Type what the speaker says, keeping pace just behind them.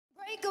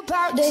think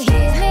about the hit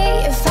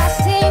me if I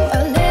seem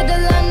a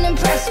little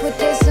unimpressed with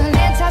this. An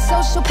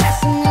antisocial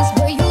pessimist,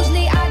 but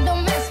usually I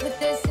don't mess with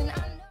this. And I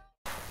know.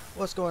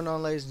 What's going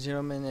on, ladies and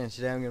gentlemen, and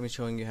today I'm going to be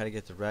showing you how to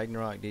get the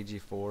Ragnarok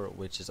DG-4,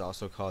 which is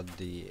also called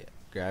the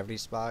gravity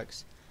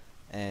spikes.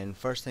 And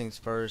first things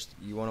first,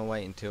 you want to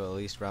wait until at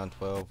least round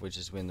 12, which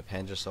is when the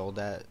Panzer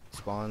Soldat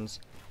spawns,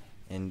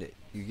 and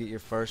you get your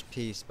first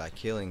piece by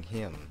killing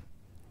him.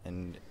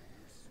 And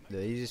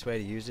the easiest way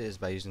to use it is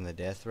by using the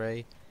death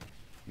ray,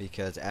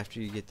 because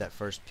after you get that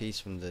first piece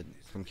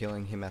from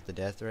killing him at the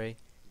death ray,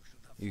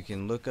 you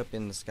can look up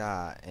in the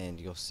sky and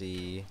you'll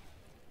see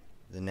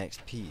the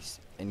next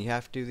piece. And you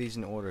have to do these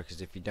in order,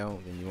 because if you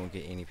don't, then you won't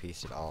get any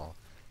piece at all.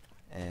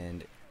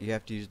 And you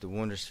have to use the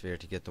Wonder Sphere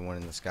to get the one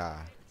in the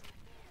sky.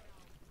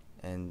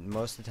 And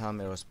most of the time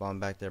it will spawn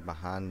back there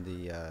behind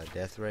the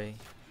death ray,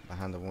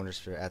 behind the Wonder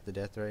Sphere at the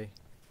death ray,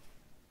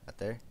 right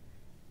there.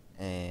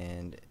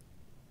 And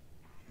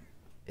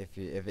if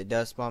it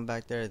does spawn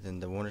back there,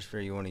 then the Wonder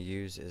Sphere you want to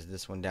use is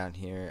this one down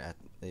here at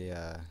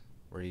the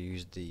where you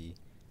use the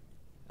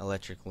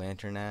electric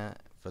lantern at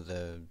for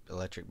the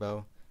electric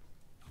bow.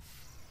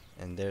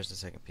 And there's the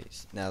second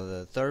piece. Now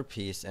the third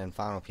piece and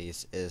final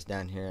piece is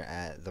down here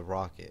at the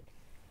rocket.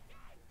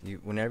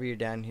 Whenever you're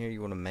down here,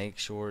 you want to make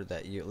sure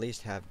that you at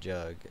least have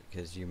Jug,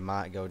 because you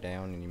might go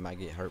down and you might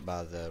get hurt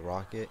by the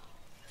rocket.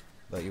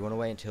 But you want to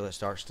wait until it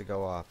starts to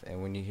go off,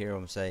 and when you hear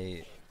them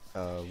say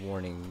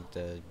warning,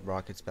 the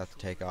rocket's about to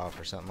take off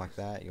or something like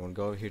that, you want to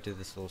go over here to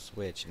this little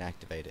switch and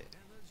activate it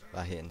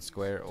by hitting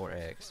square or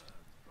X.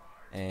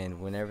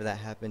 And whenever that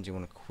happens, you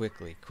want to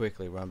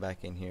quickly run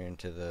back in here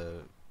into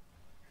the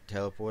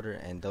teleporter,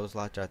 and those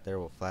lights right there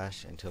will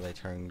flash until they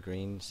turn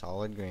green,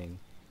 solid green.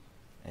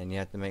 And you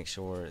have to make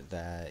sure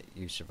that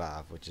you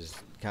survive, which is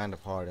kind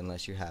of hard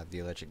unless you have the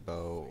electric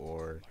bow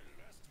or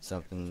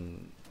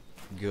something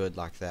good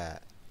like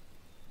that.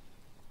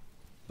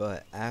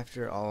 But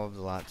after all of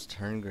the lights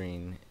turn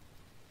green,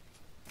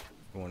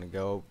 you want to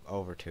go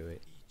over to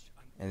it,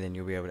 and then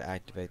you'll be able to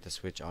activate the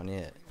switch on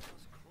it.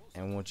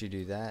 And once you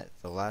do that,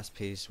 the last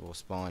piece will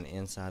spawn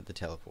inside the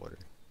teleporter.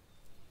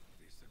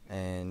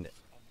 And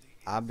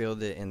I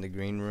build it in the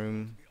green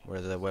room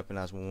where the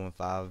weaponized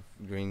 115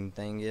 green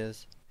thing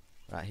is.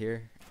 Right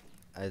here,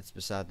 it's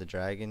beside the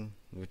dragon,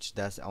 which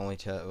that's the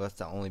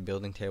only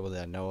building table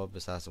that I know of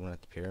besides the one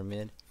at the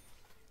pyramid.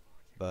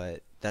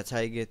 But that's how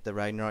you get the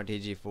Ragnarok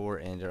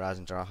DG-4 and the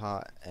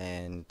Eisendrache.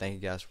 And thank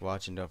you guys for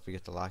watching. Don't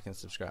forget to like and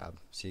subscribe.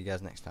 See you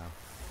guys next time.